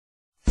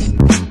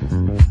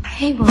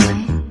Hey boy,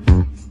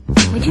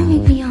 would you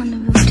meet me on the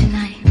roof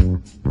tonight?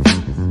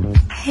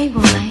 Hey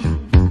boy,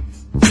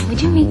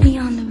 would you meet me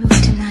on the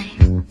roof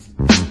tonight?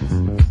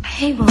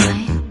 Hey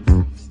boy,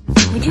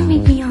 would you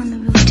meet me on the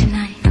roof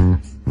tonight?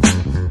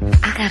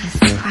 I got a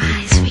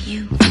surprise for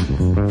you.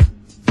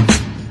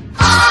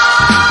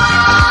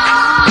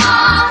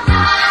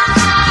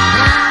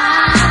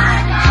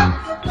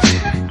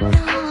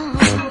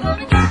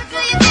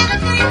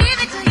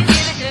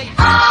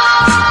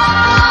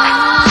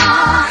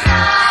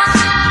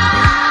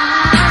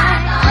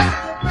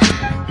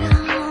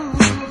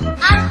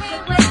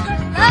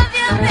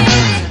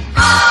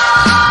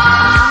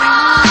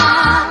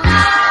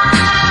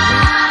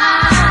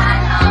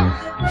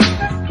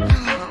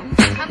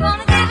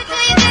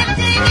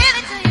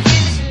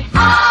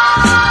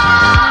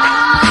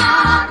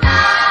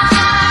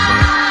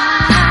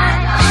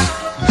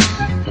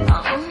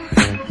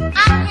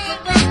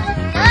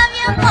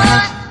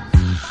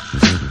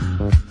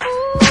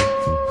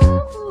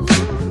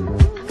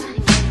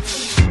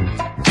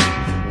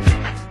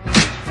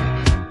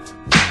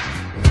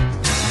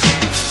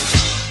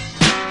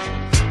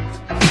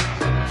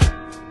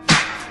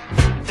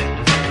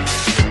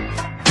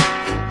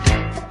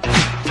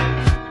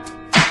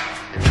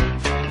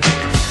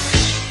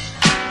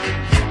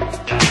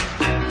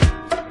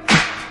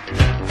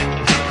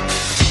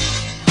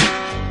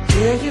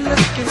 Yeah, you're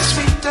looking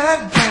sweet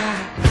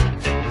tonight.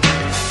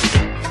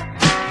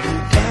 You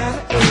got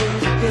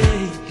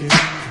everything,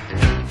 girl.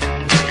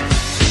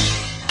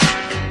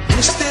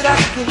 Wish that I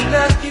could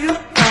love you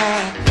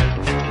right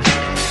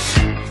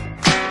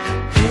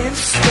in a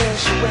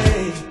special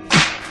way.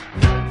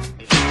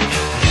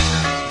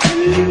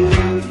 You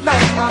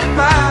light my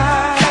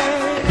mind.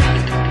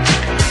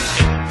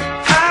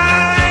 I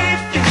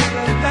feel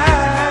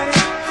alive.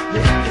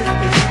 Look at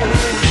the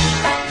way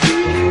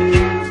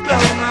you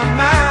blow my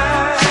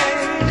mind.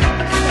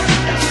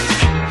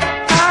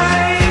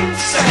 I'm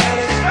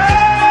satisfied.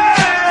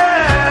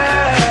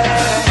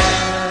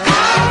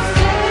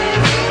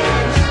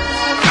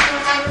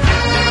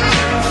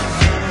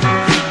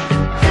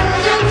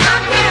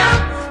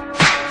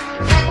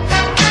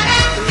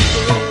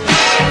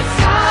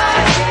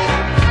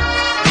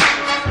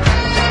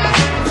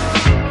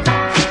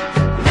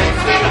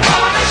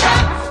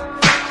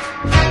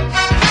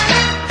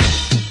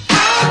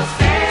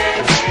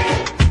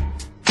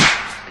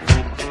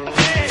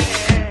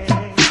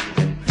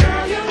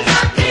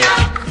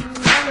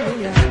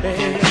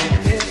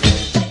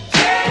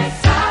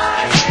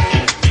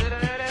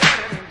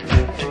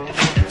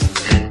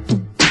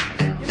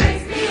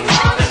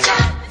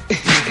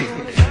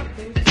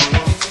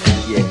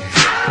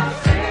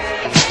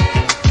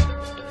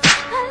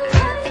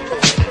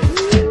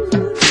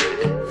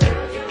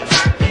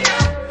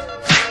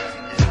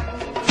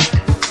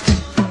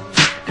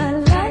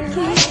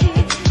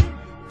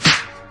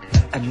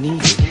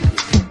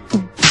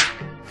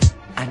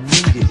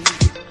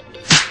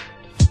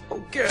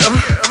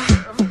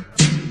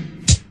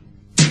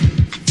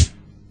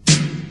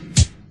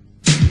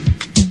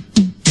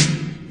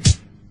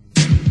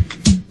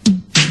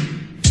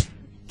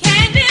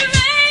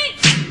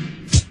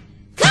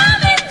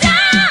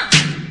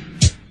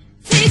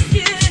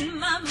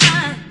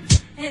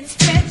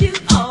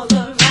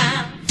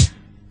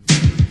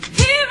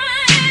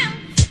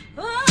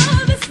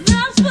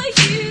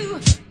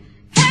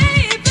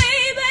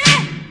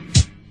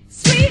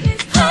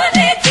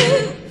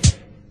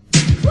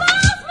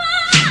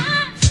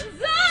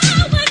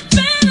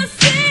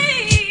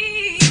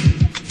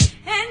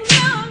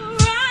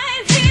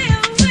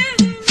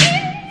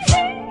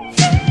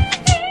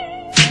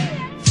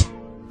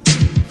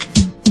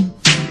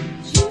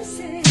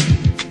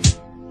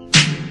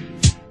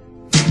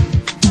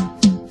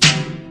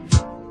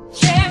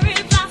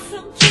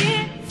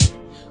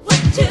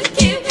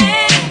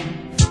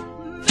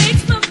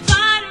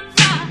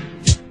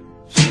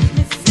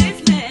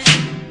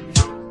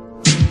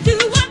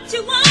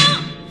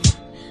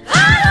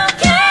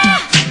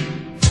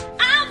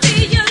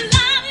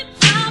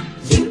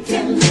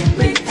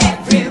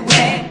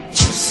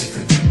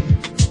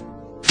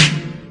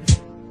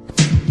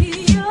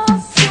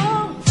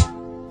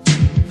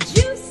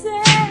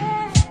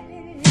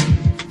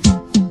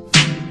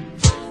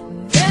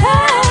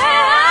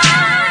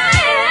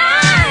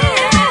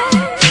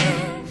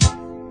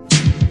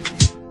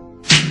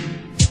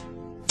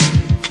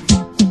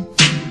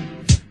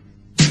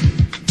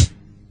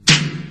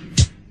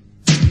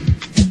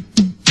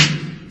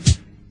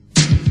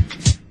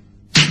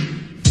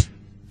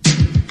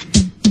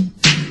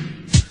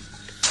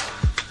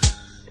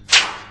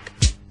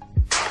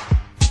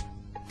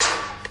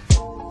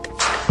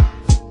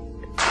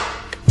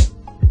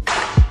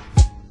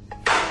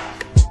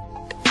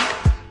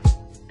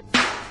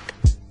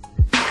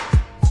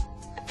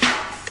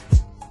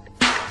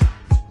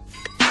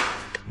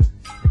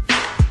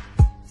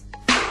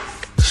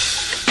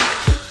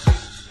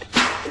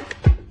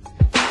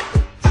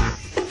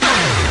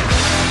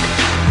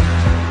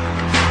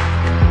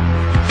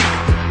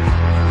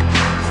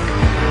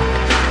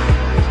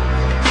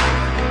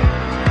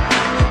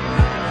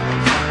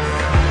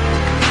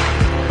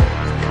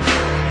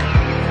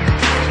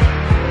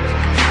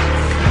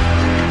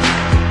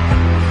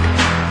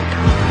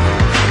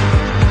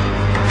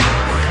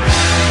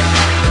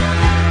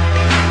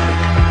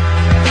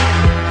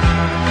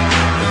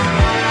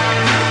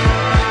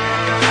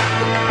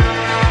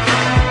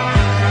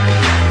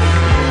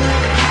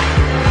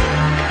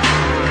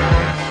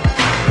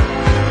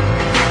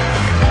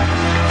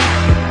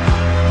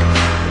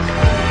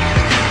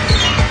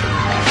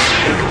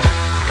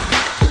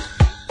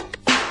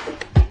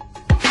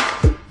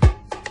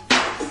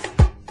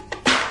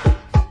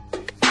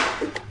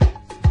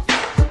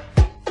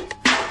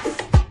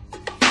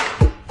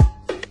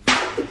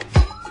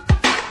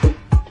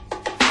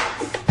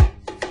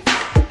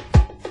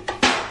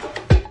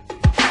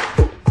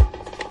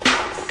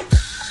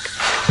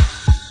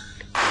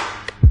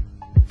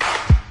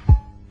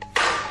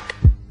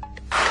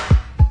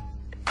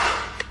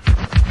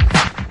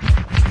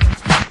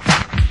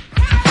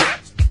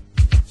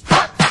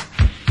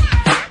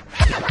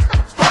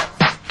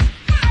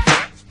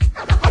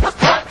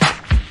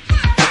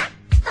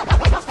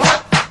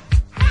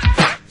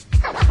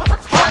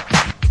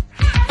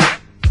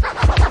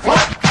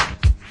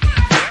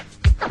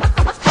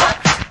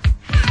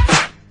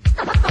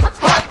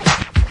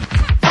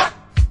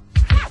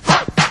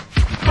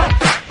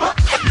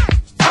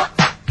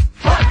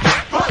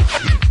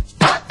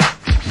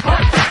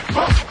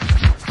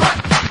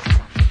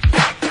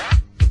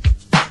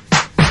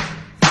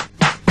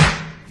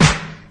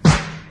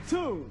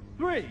 2,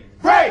 3.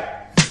 Break!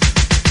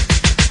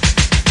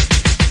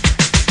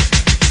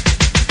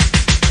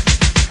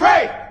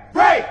 Break!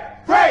 Break!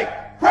 Break! Break!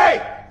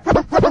 Break!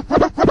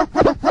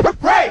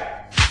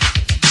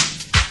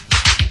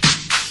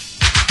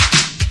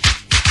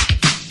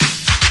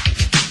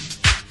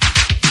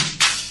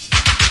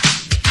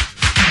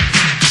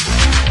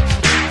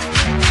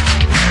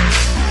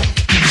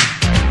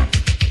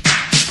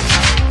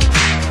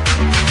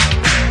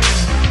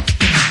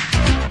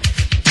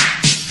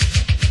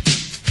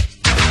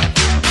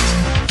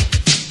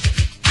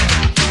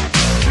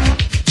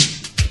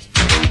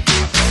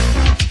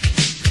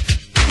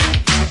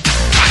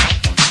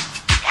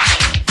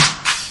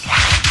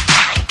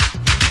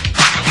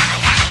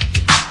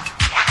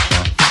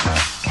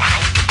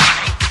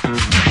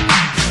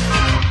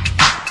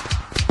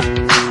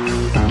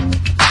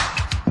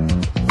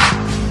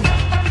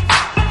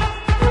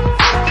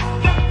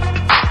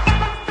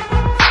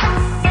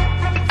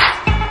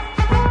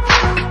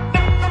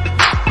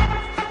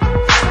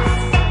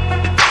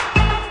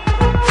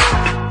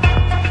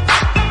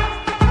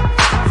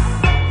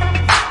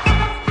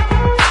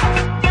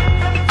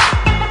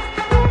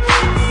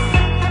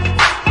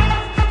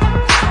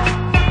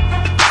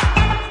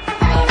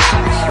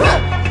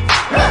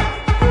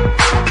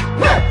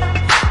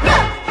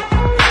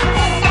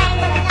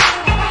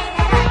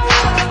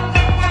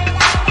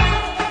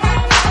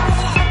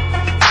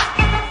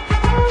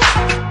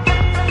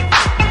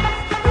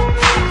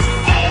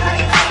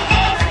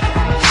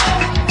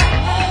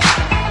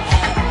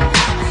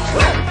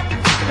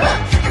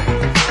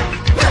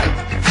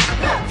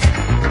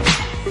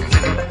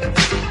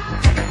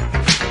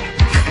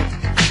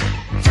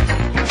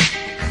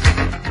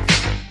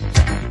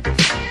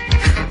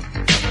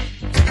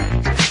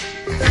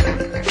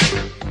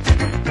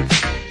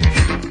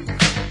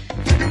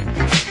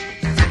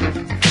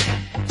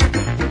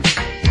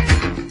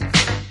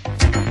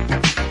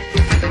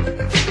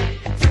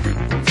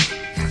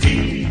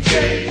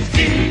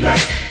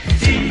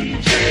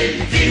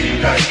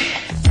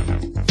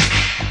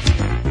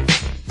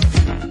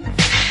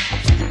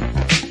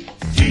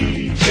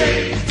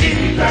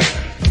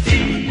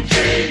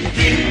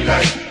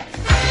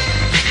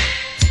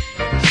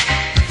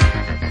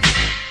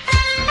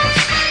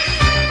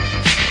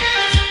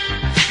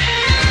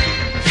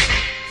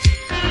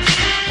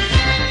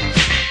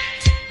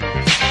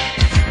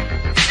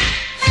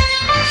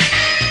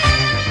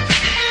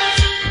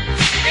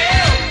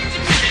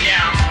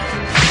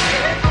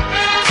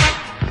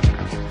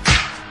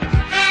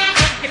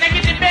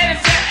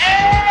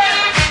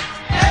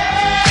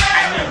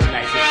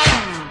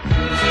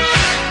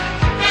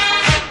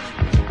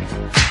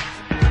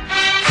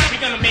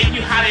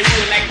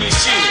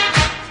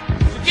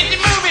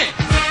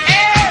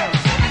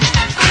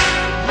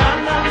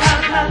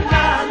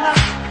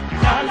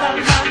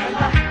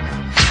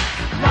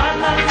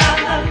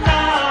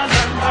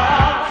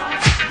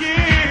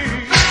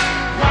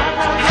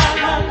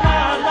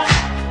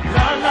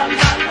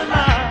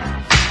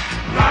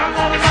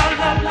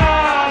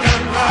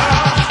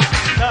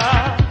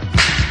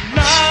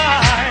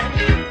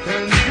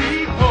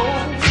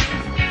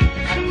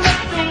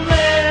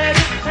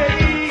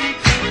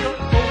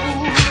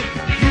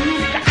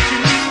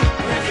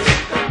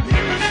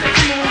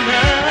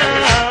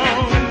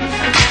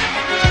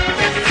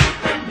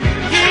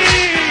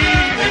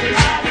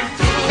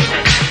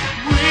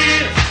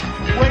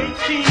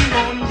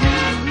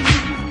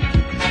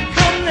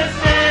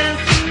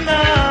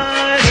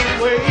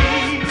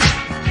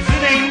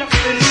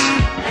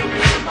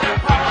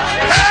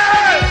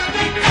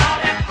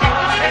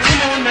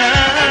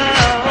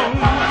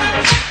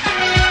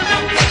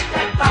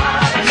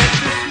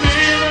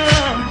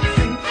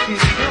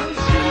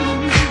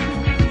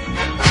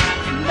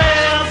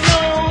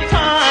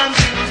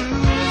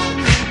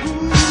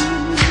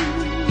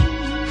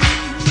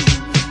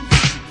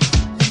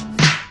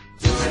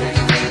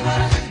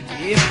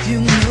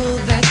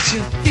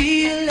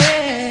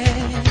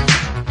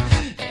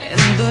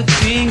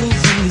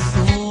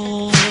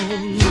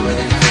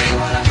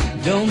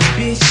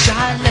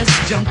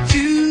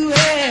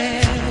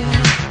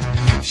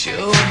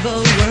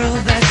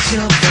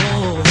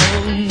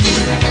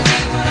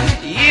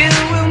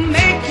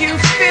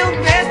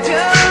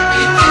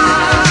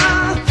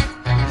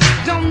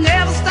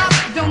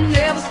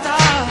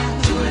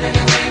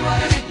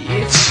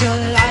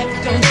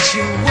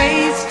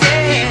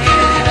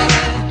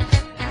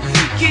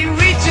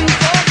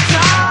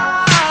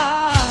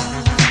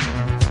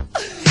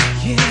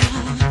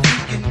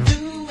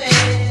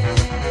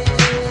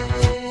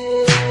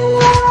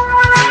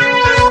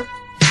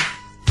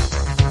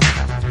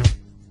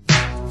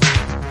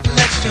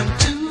 Let's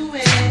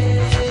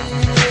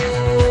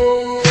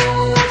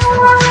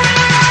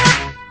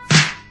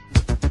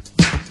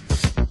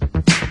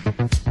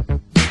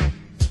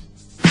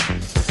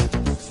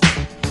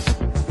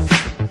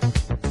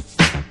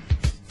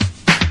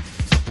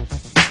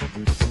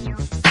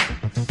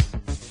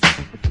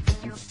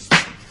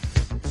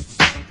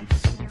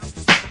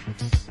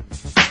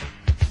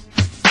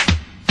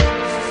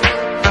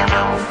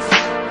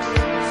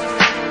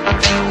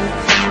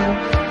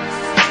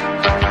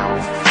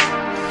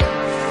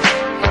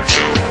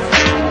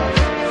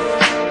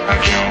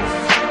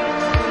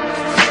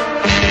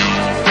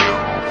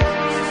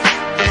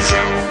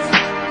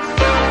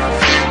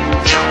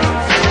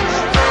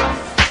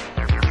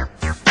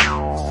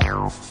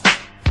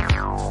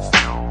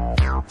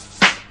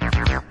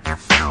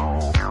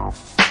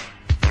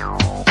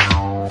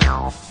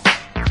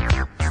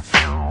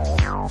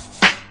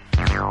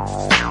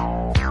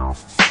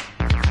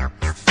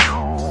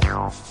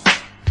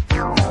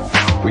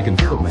We can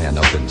put a man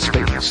up in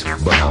space,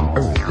 but on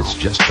Earth it's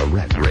just a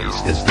rat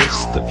race. Is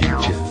this the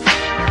future?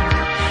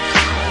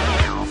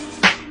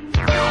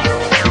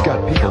 You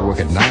got people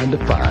working 9 to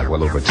 5,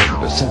 while over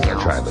 10%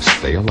 are trying to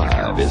stay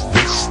alive. Is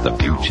this the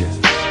future?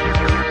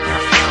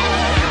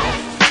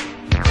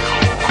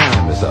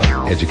 Crime is up,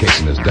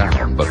 education is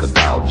down, but the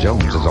Dow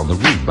Jones is on the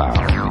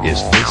rebound.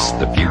 Is this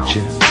the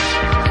future?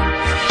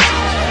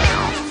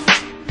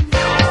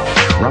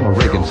 Ronald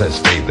Reagan says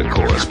stay the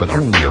course, but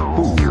only a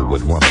fool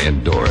would want to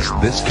endorse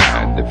this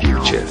kind of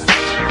future.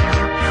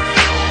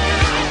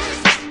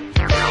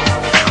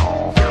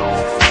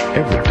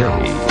 Every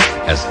day,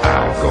 as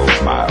I go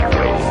my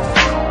way,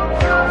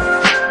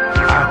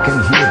 I can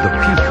hear the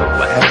people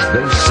as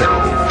they say,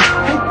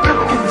 Hey,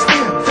 brother, can you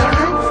stand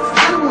time?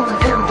 I don't want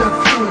to end up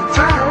doing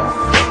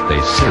time. but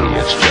they say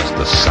it's just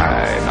a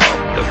sign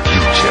of the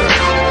future.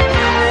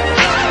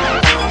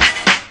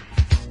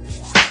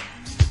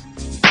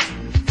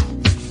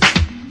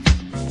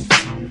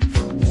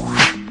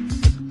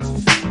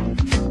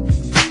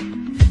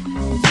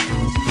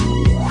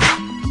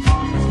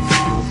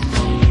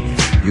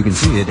 You can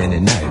see it any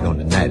night on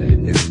the nightly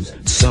news.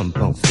 Some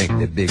punks think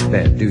they're big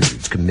bad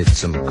dudes, commit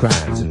some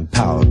crimes and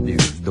power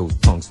abuse. Those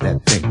punks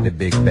that think they're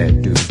big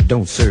bad dudes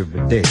don't serve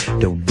a day,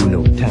 don't do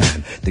no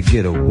time. They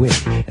get a win,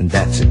 and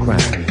that's a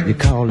crime. You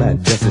call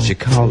that justice, you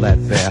call that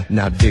fair.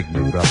 Now dig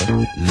me,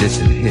 brother,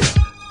 listen here.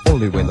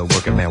 Only way the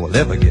working man will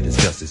ever get his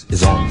justice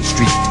is on the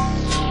street.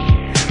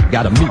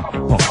 Gotta meet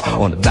punk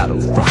on the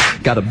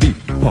battlefront. Gotta beat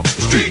the punk,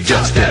 the street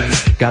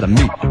justice. Gotta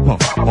meet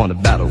punk on the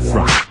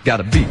battlefront.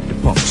 Gotta beat the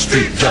punk, the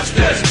street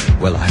justice.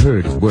 Well, I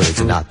heard his words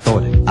and I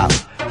thought it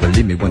out.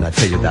 Believe me when I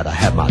tell you that I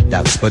had my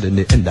doubts, but in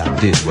the end I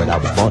did what I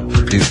was born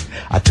to do.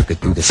 I took it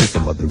through the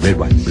system of the red,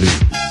 white, and blue.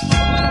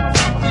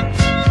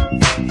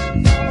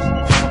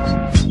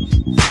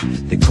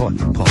 They caught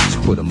the punks,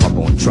 put them up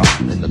on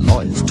trial, and the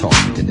lawyers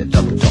talked and the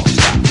double talk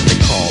stopped. They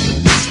called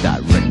and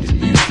misdirected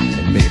you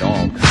and made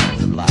all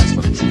kinds of lies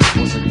for the truth.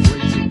 Was a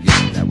great big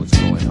game that was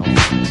going on.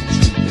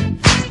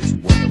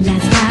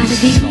 Last night a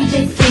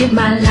DJ saved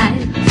my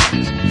life.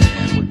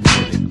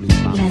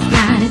 Last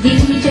night a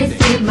DJ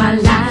saved my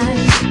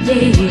life,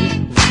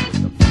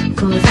 yeah.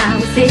 'Cause I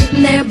was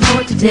sitting there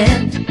bored to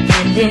death,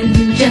 and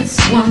in just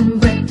one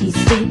breath he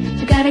said,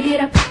 you gotta get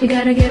up, you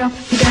gotta get off,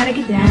 you gotta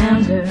get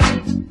down, girl.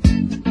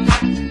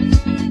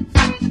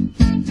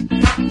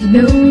 You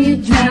know you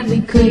drive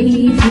me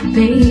crazy,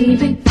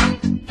 baby.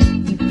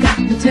 You got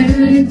me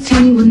turning to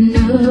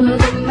another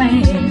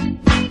man.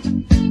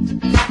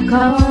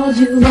 Called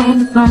you on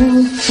the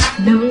phone,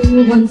 no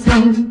one's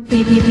home,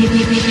 baby, baby,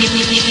 baby,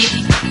 baby, baby.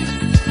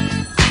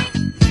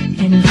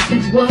 And if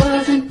it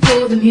wasn't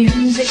for the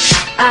music,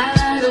 I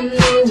don't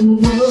know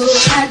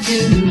what I'd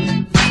do.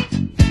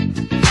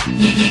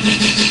 Yeah, yeah, yeah,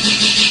 yeah, yeah,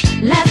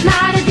 yeah. Last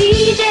night a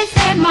DJ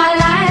saved my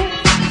life.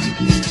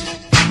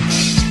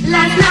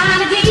 Last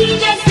night a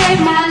DJ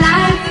saved my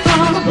life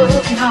from a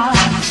broken heart.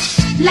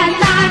 Last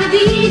night a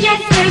DJ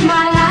saved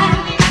my life.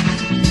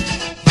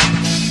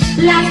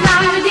 Last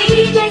night a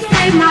DJ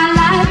saved my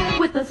life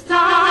with a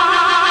song.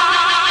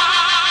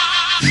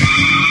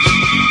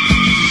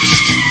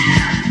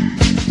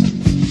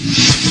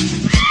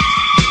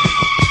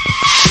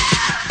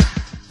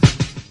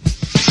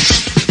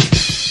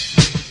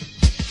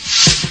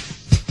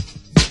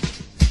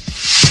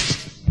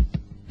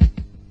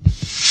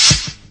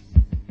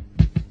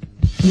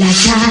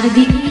 Last night a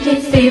DJ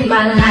saved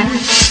my life.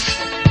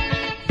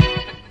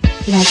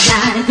 Last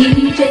night a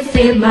DJ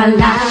saved my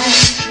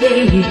life,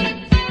 yeah.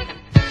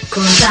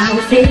 'Cause I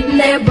was sitting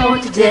there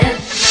bored to death,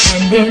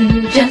 and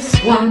in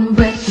just one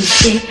breath he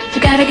said,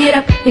 you gotta get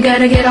up, you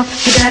gotta get off,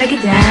 you gotta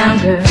get down,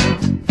 girl.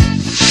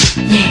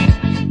 Yeah.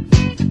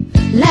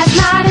 Last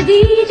night a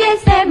DJ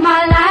saved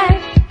my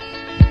life.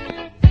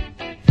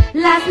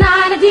 Last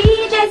night a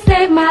DJ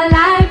saved my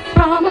life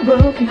from a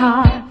broken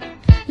heart.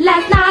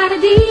 Last night a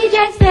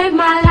DJ saved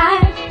my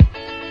life.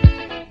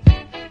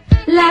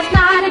 Last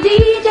night a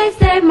DJ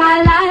saved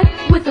my life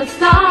with a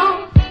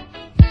song.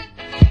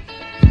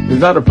 There's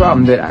not a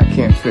problem that I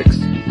can't fix,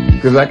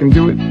 'cause I can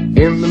do it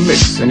in the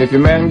mix. And if your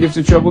man gives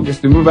you trouble,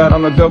 just to move out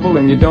on the double,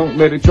 and you don't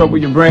let it trouble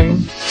your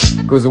brain,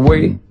 'cause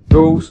away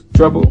goes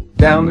trouble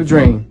down the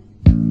drain.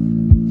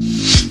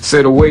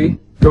 Said away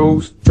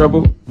goes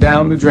trouble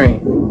down the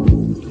drain.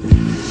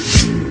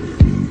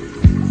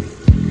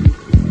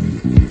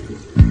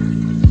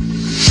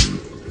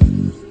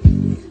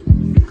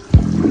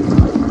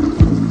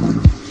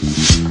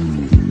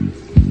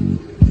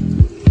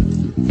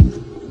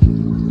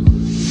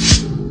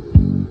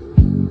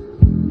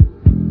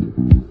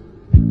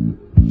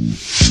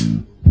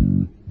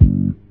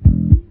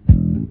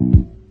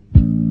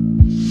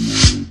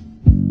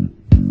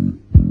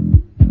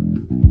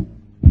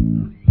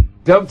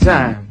 Dub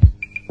time.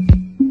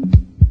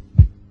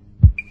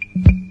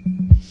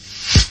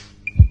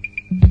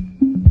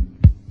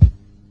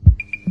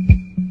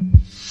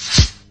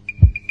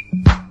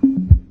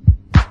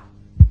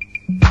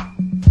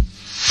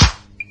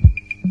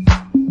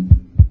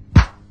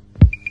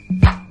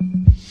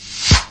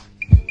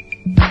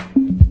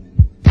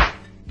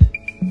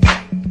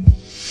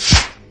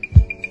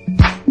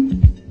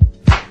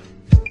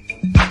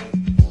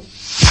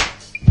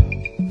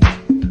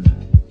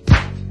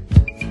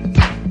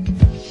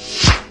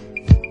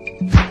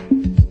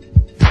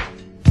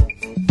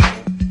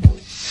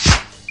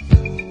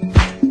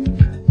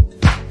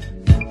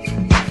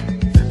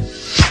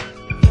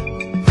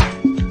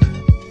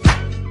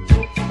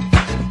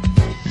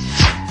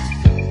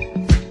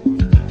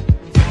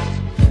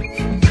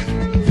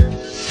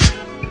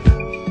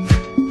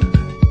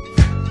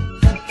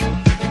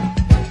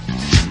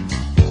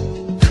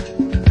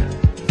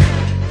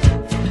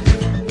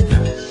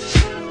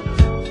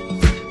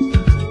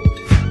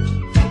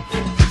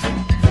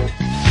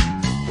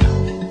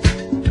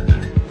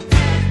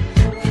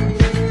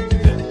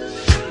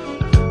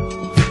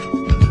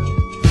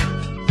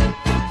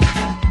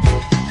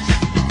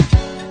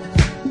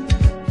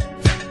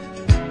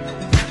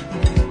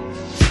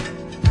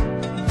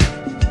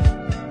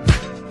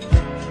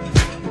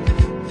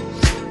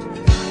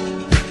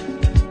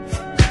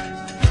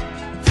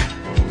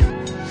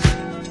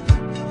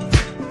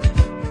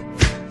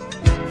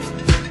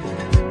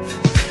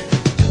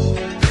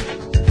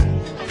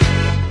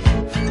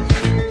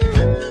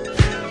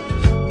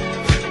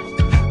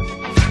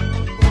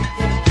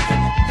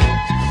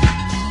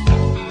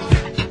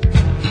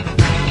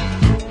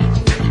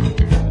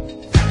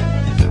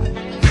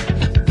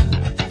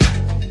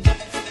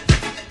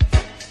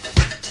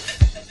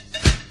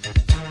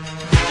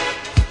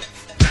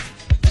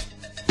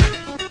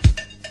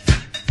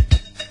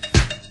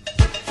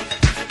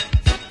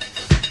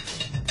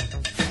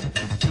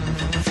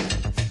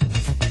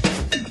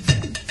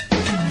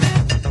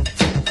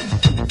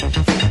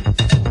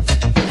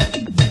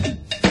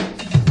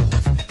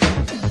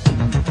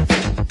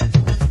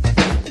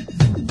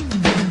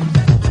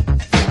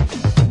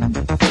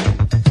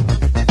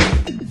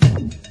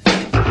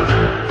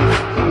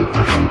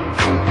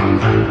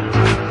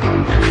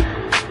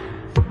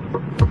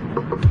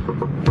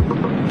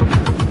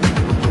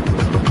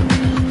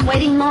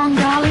 Waiting long,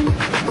 darling?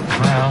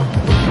 Well,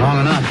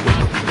 long enough.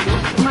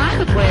 I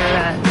could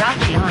wear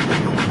Dachi on.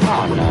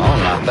 Oh, no,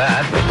 not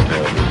that, but...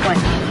 What?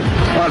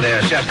 Well, dear,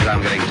 it's just that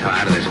I'm getting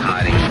tired of this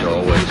hiding in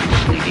doorways and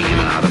sneaking in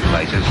and out of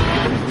places.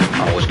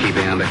 Always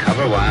keeping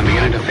undercover while I'm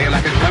beginning to feel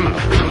like a criminal.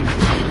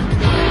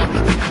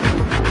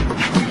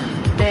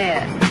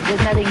 There.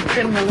 There's nothing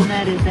criminal in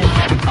that, is there?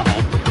 No,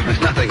 there's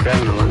nothing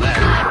criminal in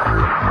that.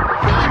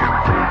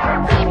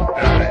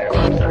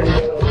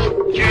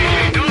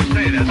 Jay, don't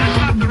say that. That's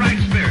not the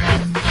right spirit.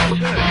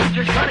 Sir,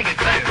 you're just running it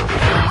there.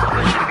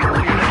 That should be all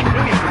your next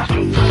brilliant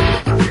costume.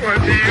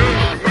 What's the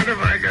use? What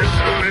have I got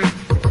to live?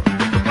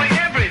 Why,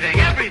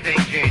 everything,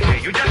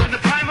 JJ. You're just in the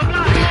prime of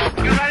life.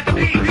 You're right at the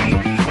peak.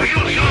 Well,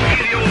 you'll soon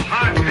be the old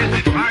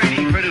hard-fisted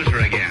party producer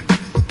again.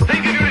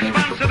 Think of your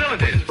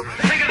responsibilities.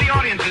 Think of the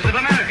audiences of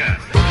America.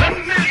 The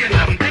millions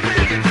of them. Think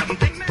millions of them.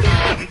 Think millions of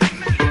them. Think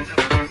millions of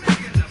them.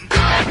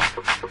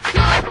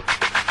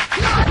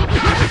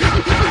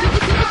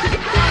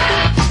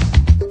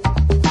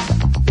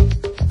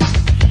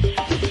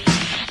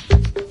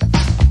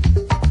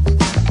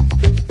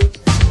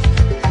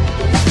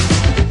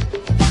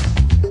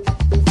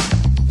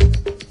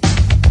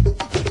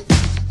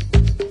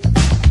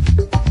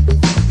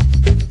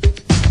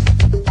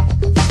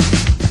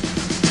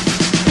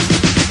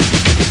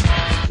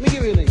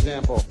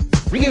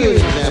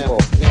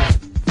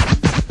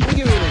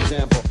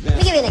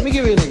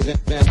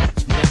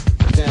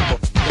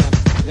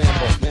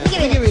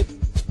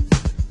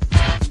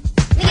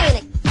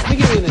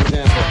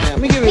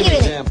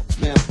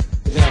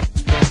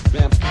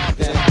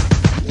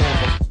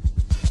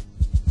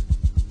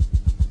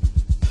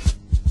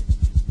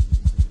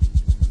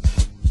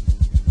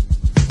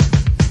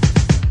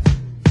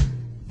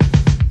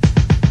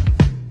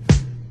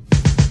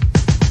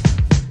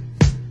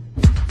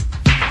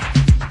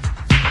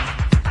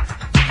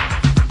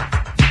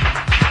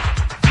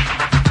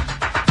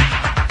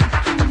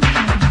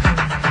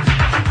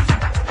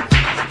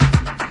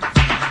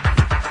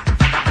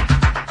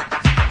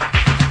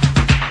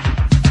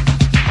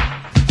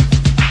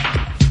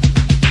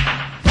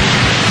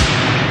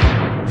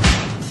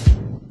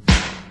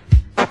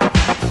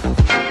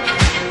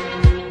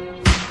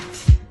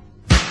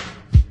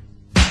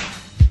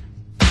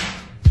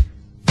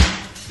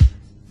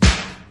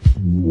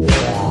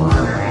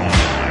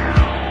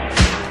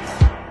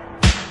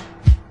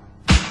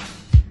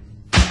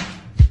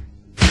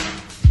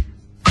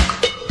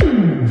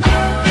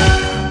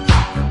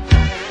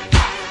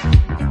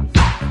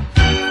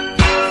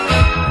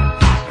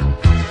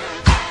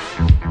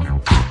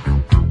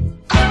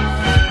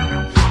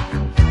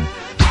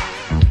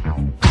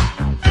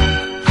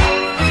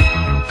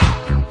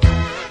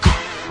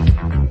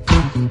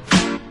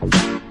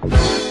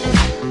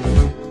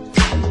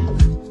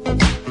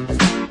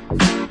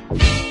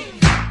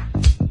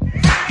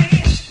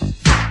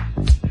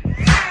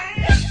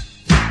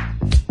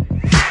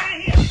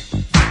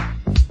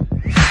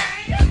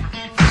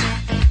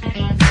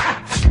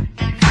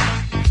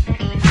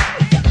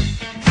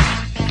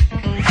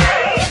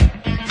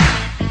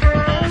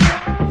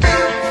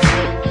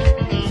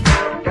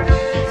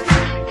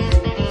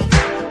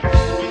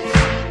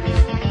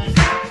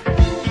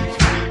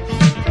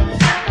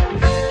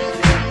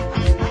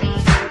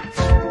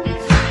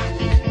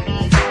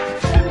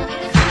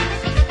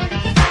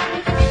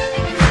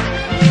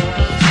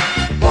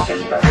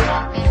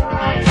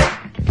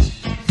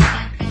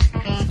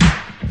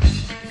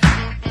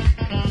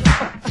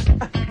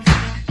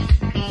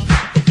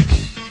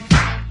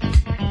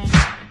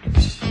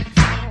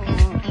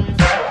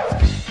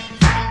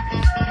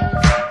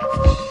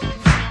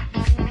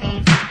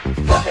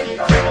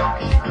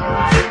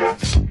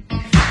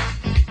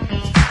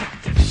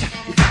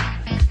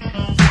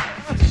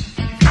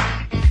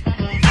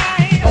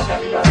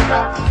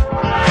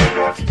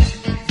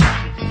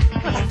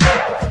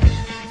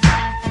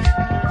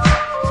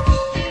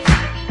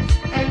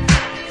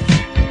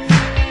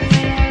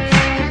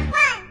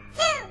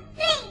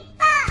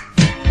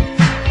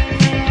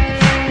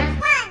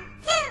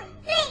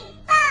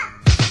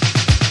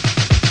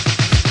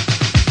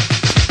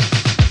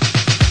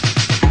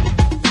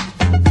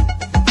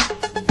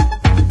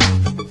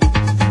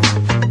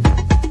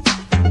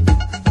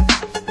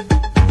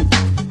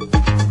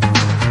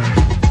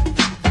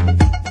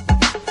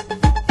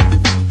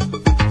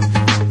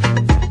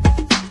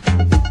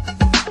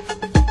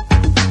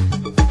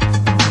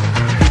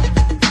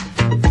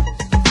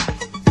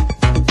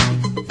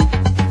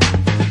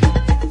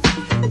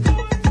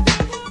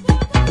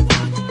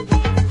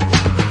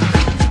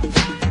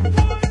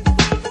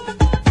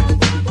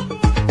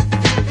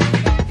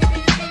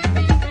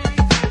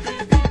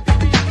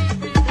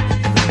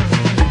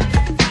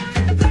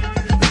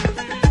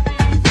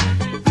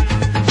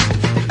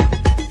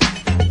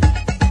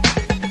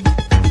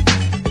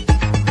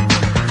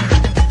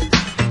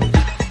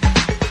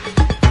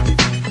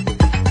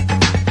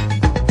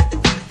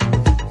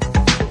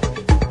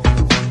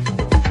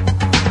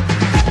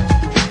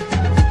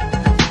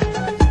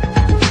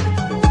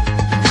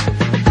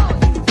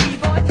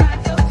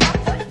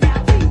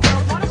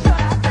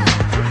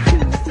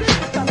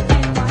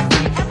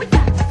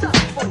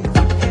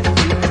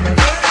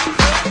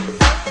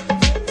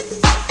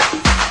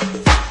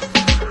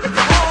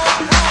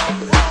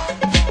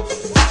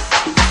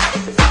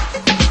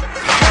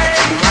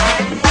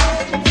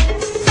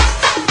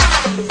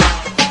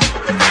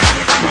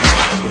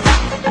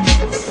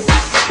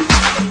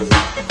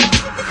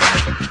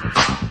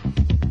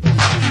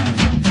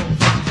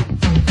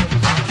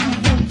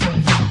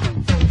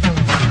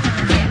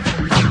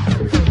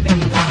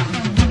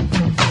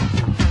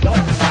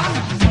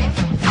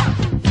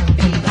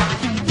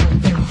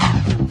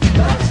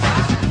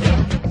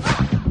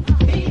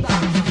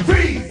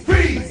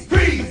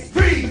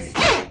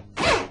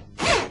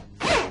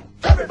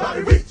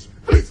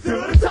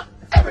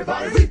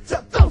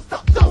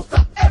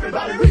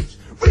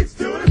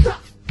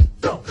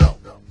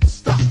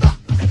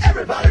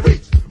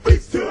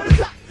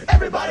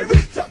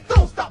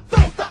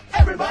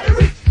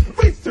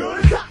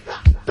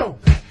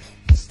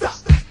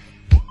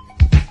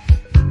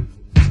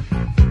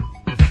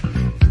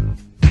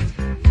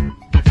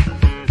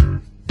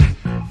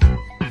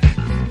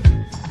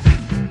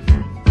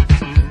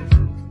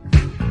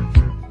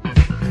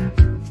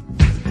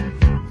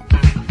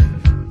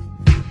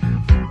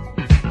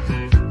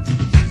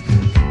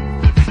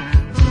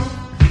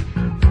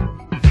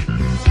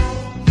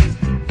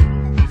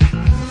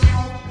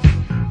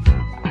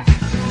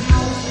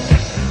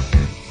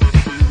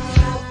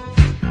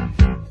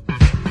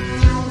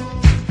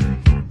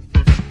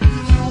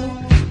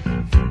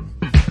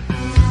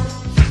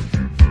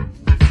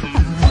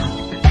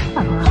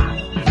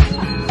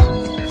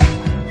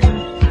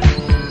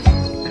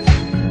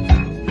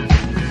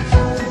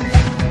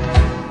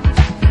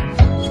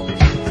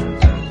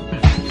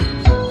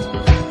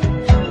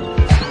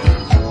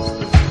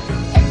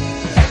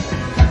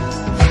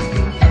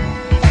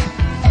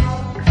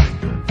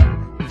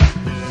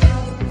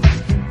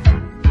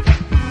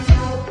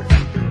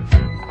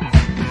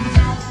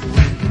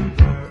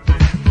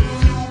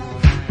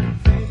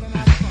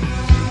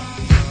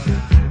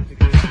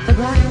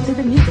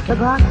 the music,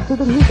 rock to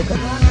the music,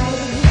 rock to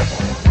the music.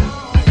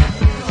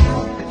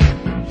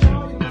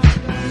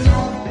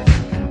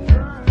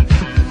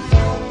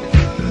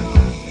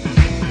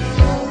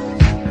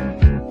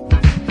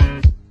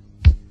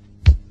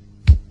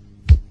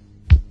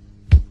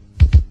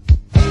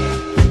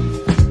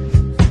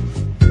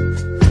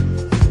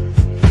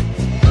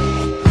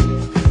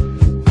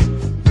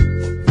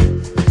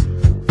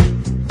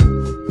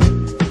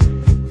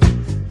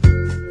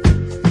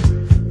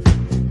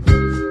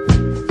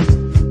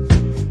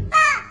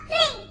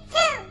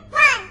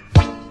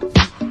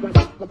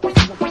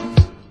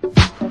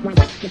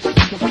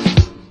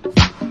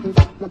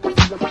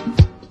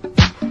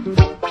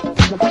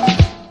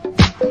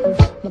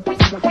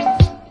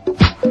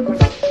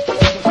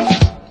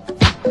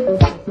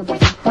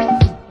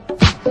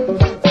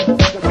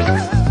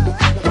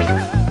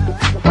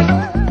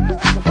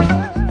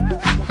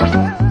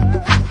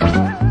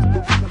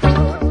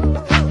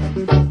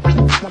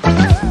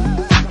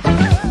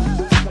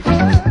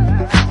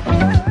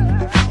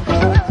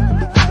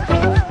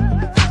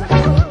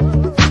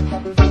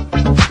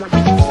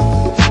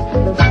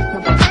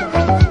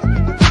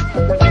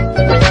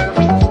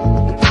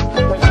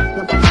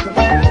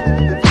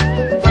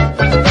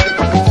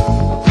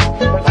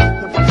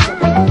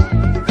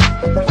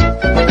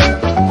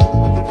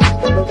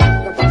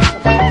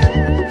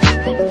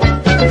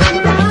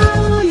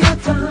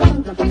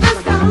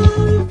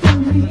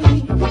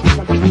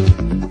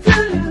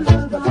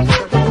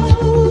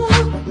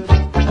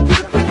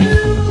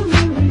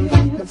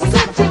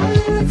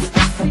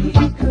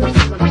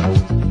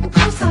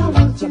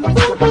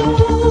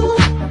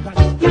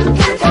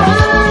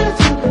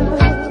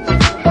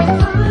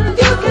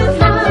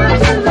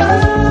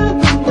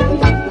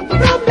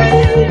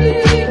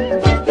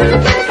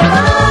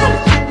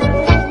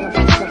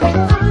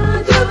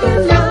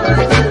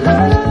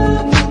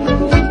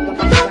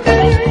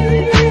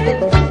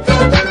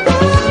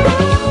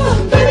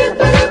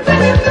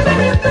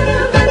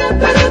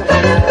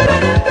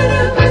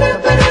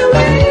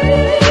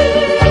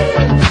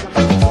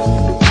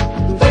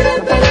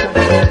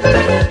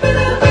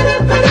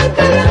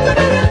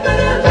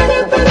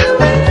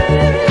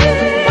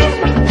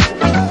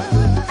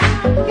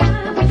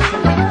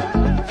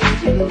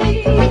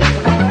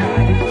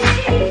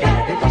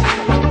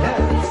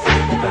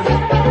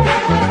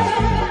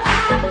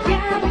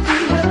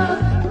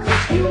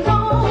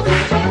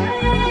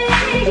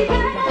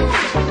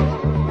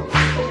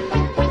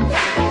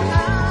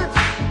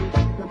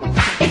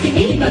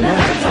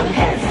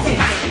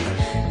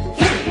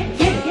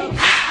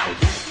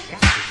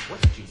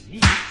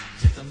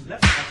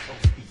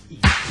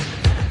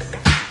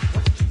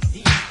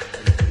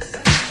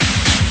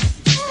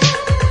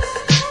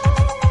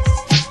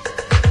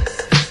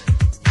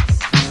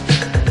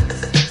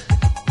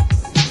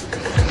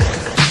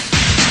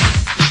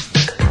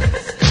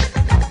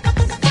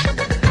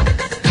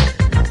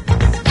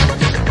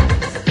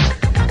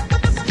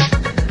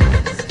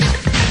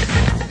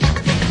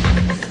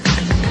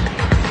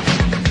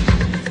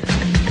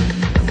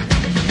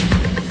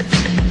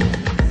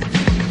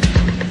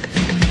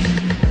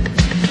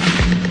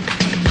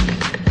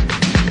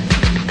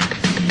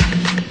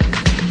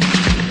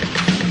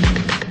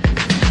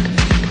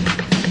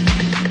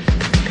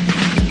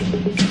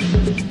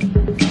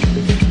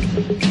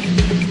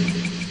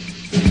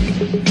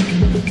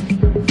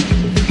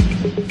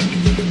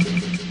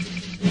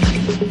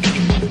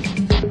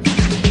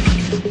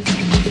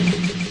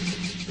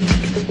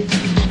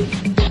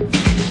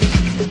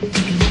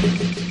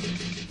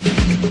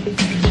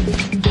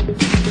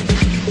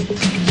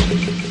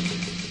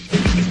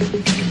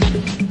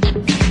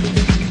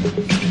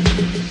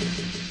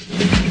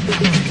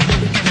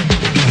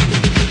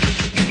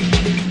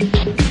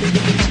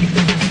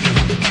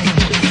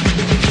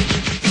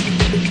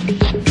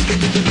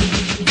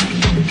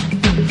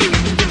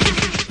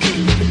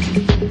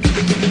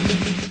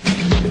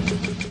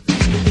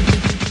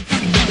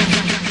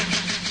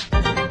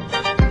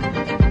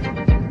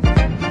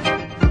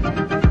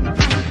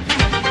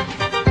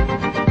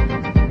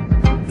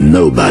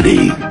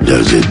 Nobody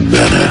does it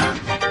better.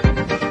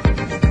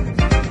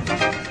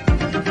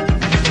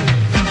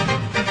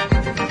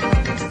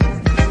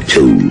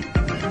 2,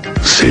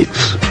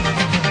 6,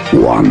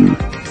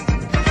 1.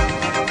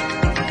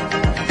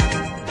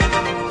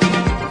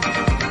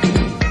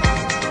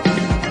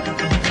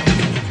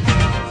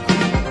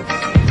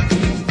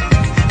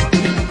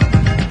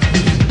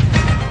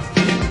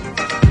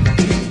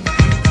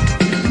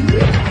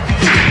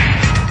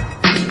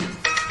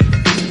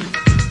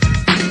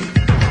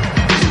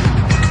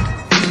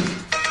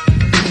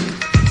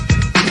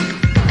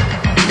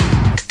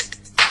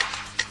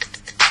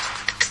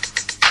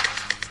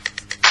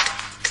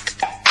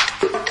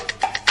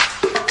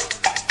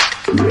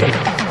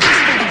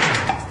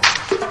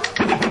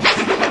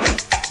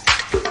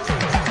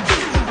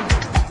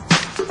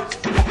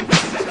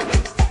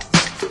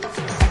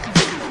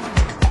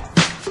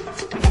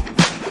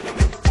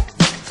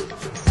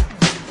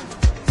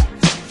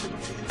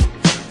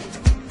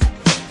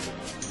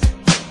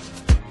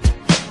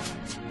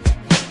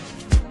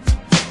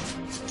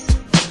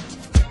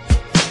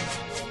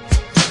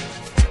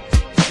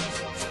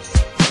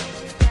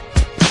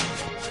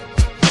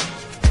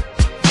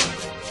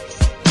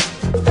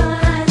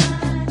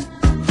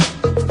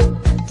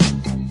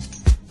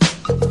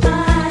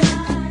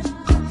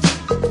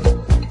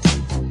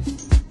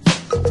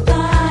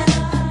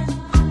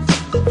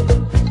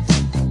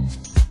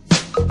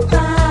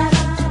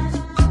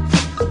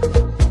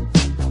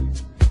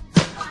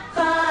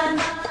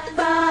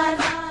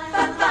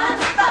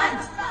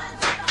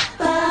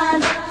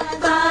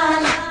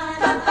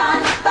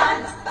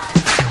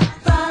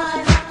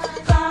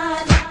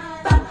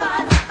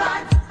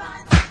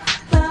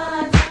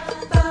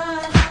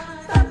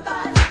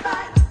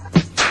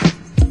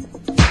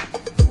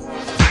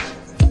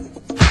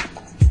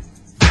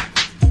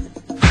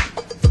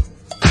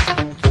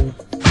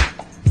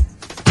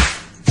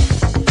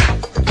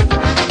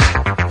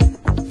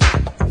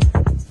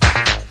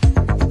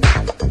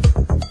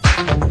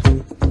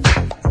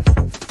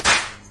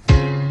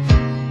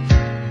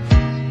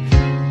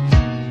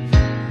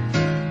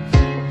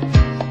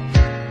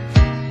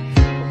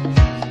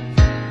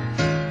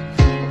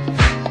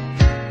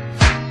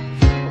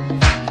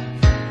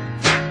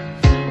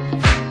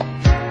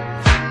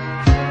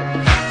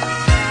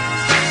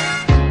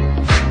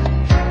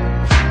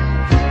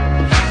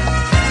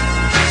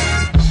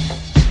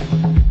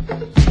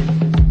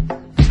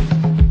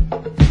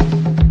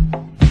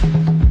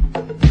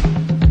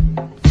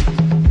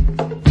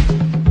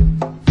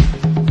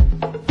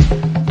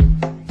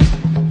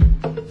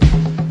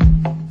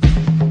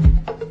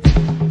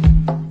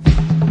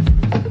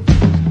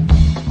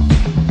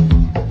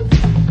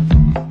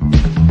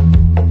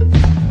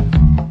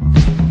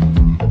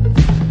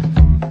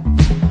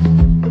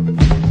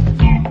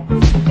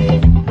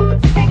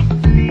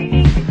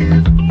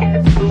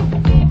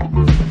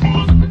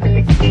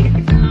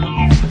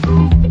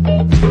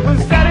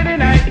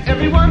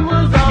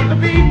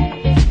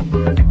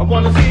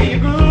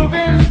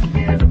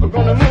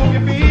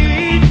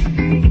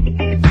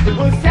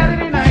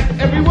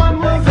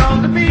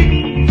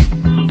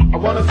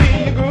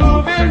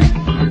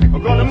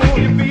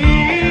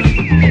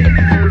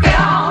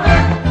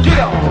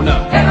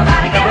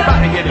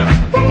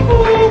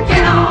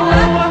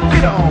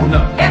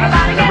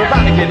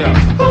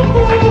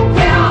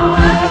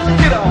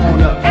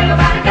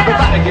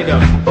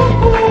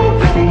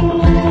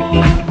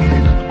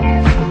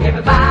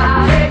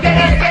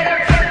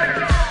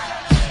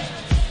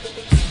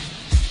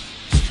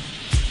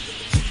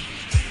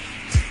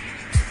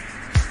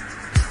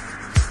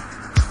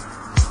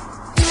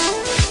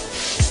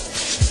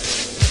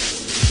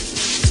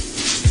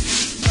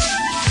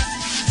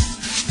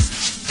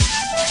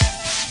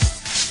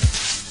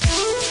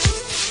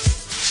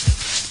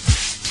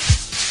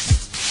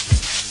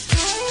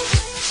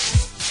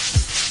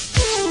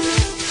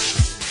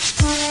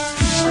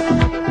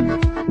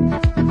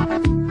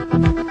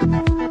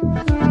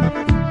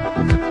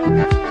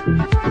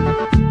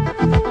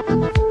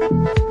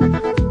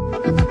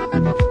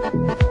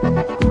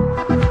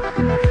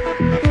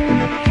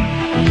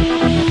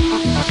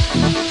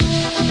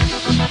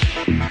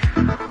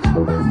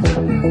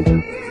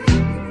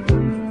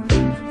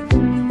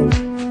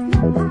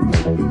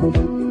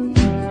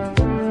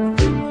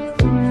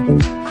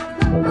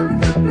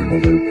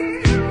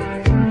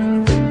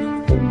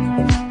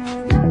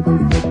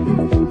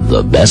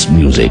 best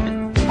music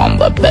on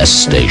the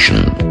best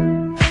station.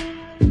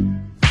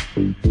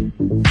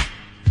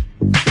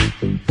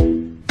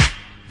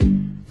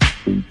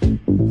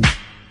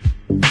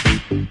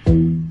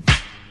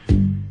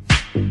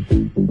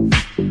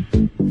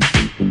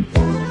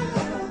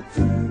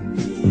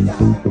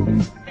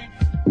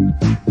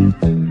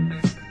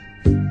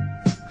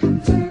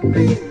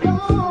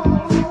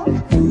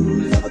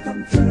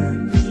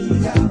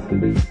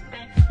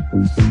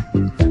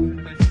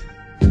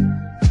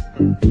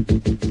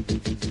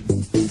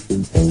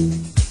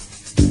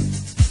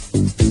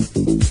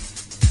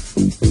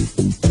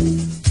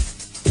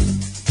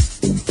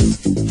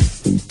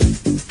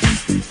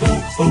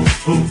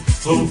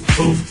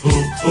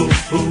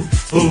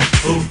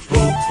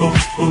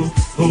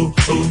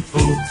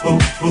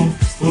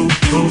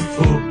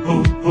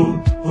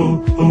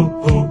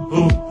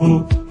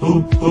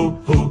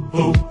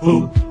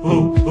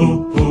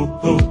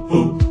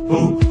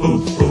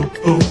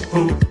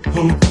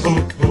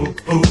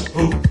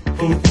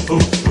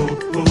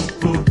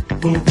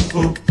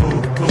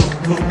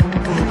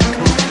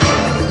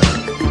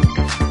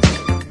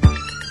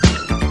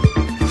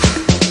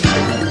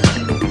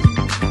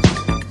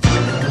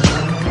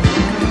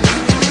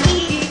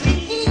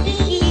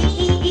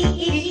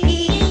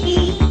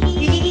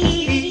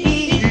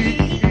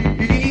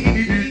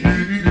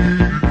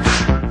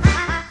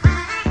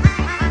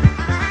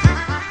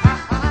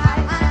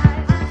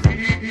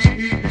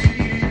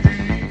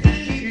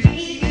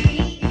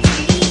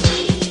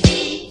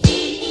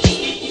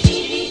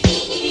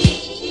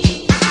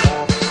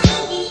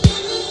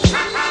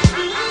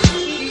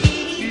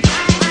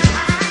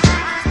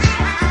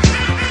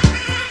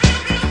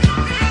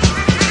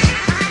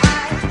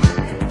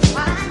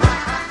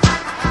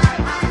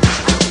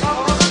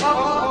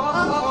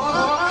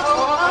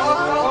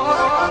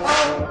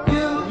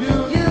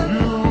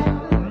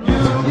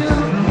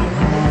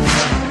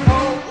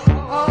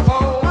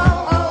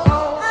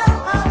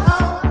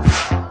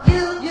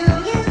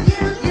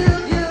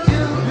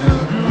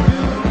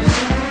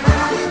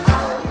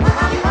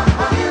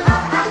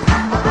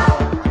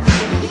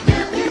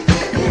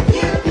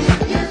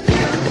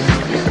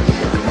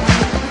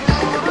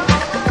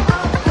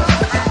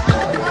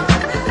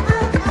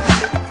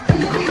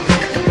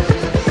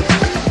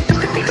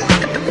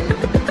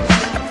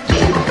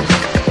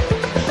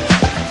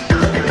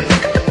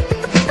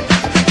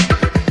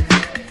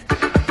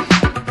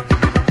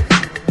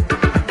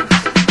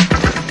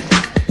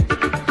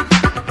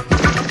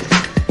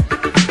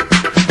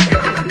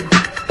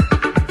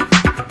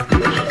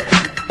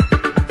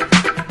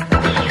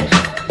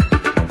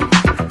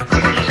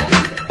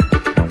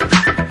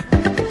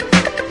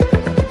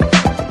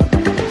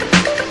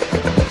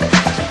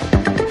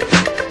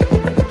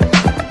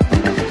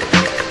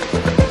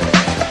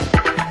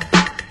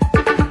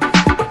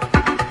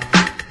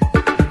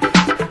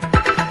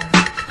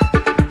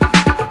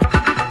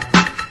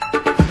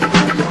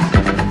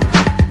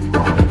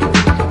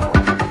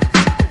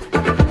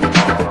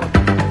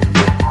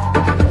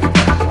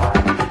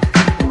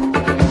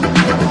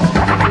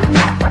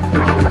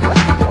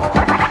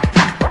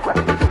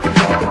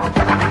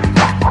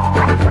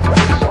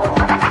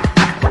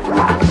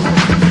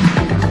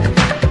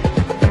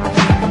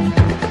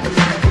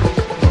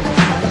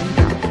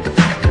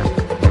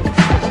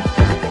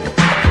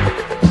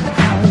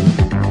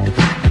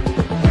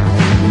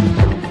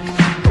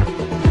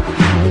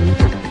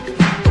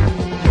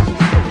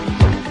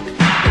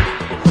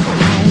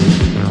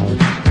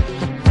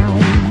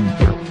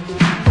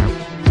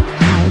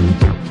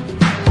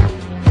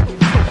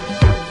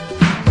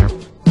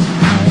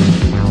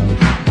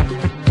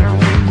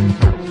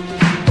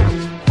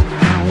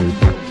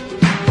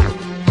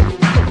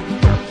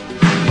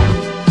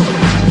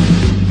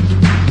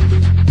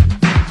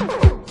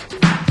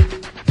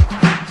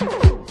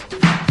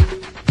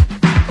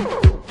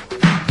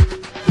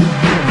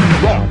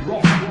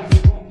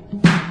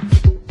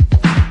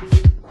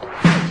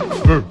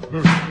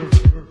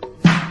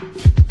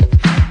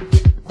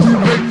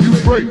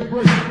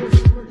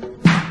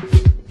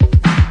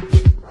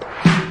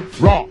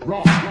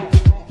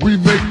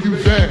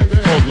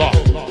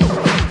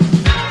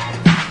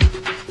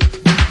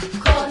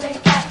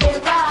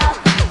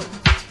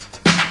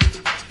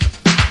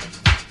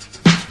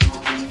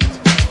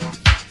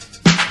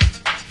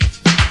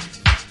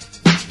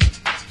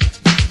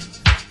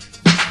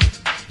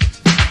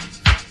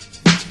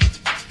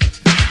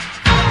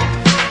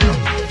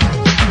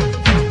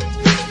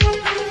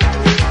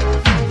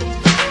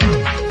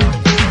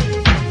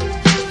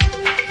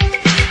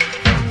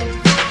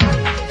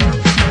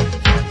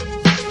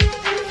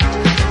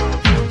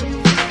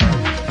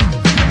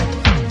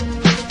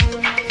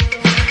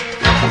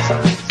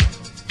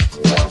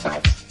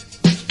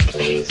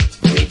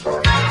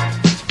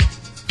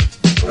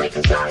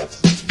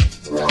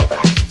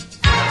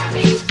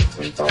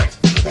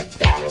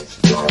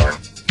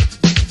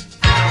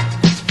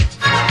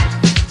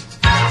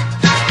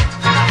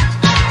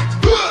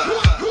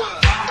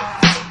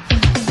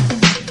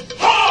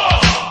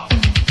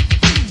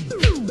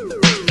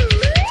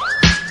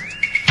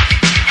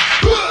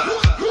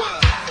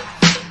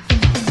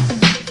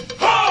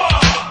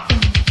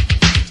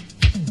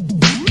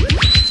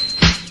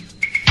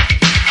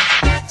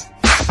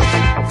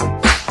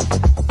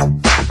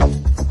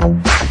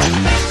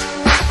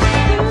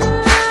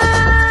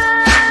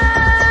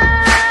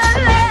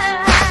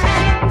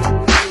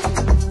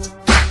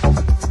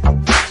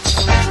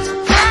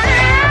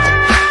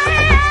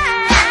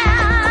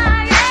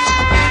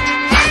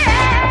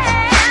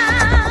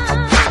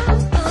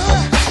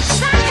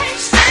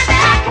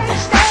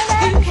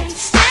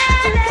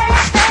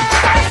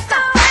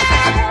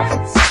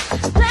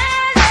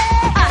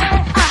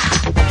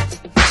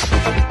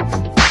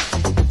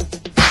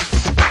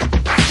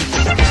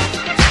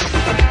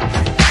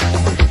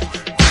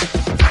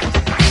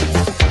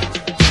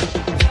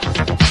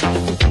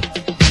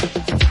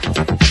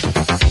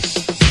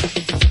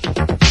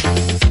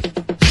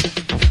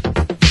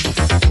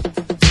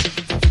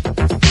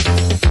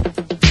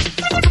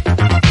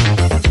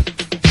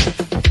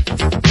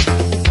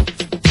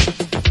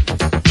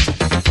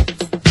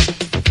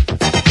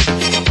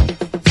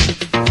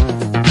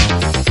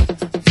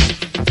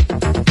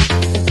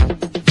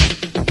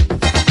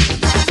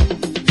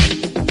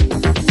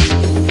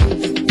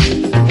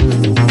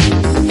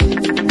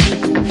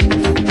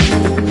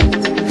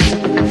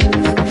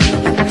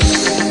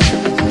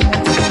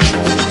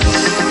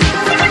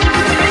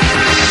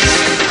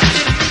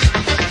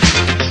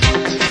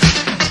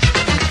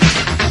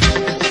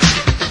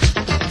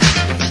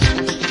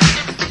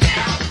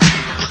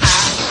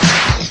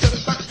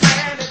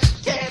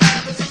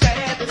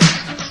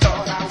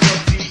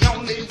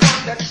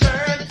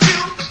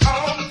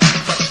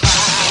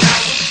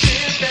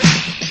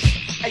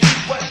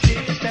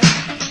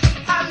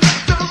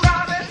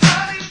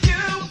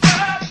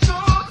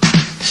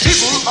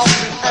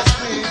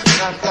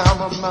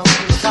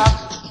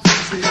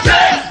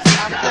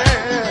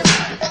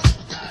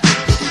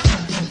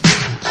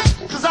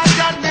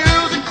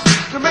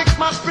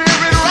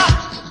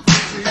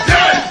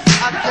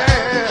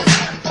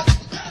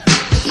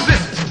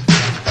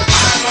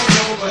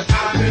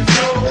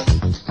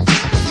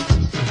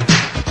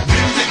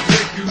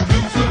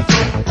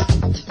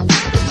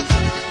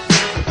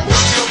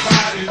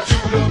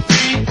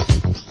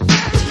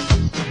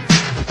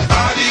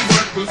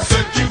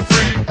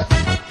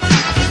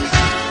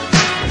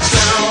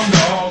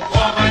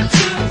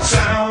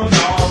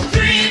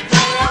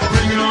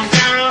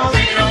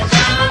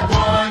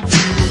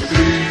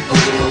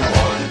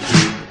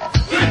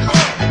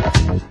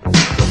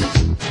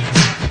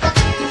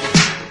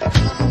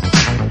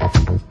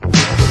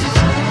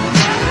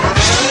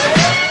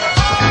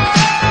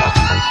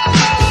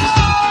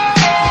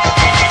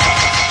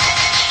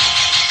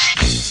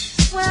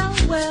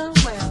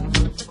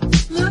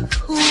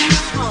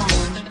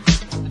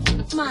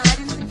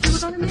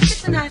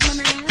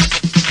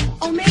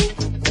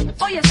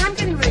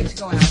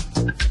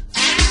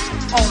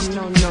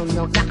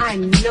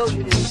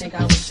 you didn't think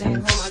I was staying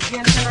home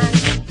again tonight?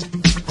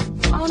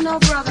 Oh, no,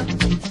 brother.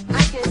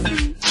 I can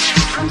see.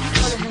 I'm just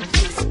gonna have to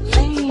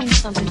explain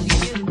something to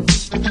you.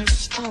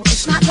 Oh,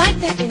 it's not like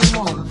that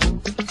anymore.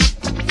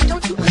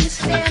 Don't you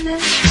understand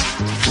that?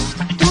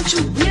 Don't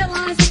you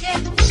realize it?